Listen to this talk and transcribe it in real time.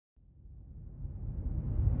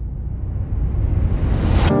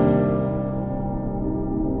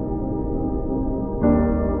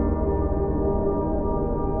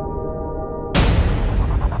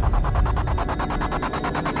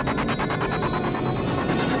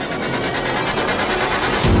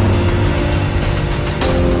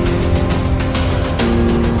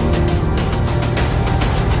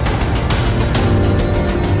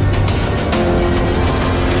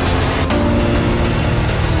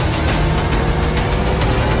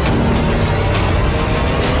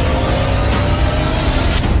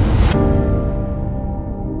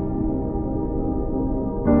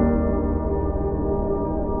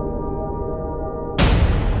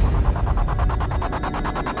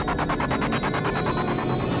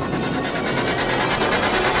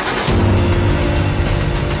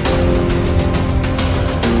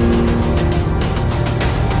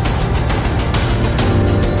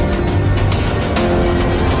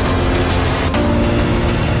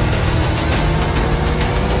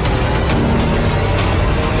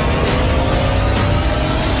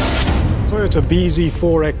Toyota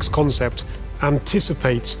BZ4X concept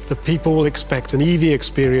anticipates that people will expect an EV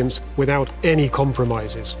experience without any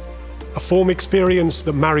compromises. A form experience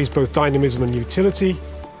that marries both dynamism and utility,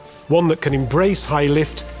 one that can embrace high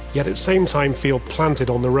lift, yet at the same time feel planted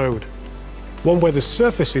on the road. One where the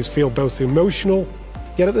surfaces feel both emotional,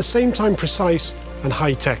 yet at the same time precise and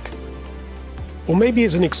high-tech. Or maybe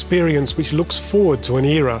it's an experience which looks forward to an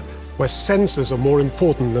era where sensors are more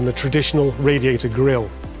important than the traditional radiator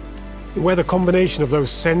grille, where the combination of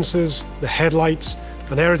those sensors, the headlights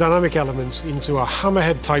and aerodynamic elements into a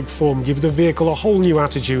hammerhead-type form give the vehicle a whole new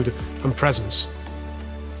attitude and presence.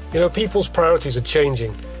 You know, people's priorities are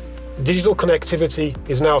changing. Digital connectivity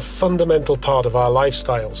is now a fundamental part of our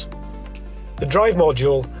lifestyles. The drive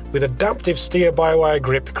module with adaptive steer-by-wire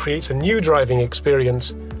grip creates a new driving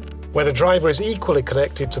experience where the driver is equally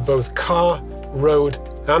connected to both car, road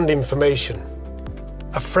and information.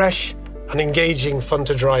 A fresh and engaging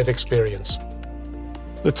fun-to-drive experience.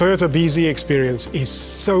 The Toyota BZ experience is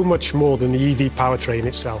so much more than the EV powertrain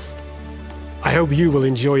itself. I hope you will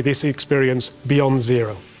enjoy this experience beyond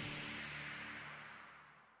zero.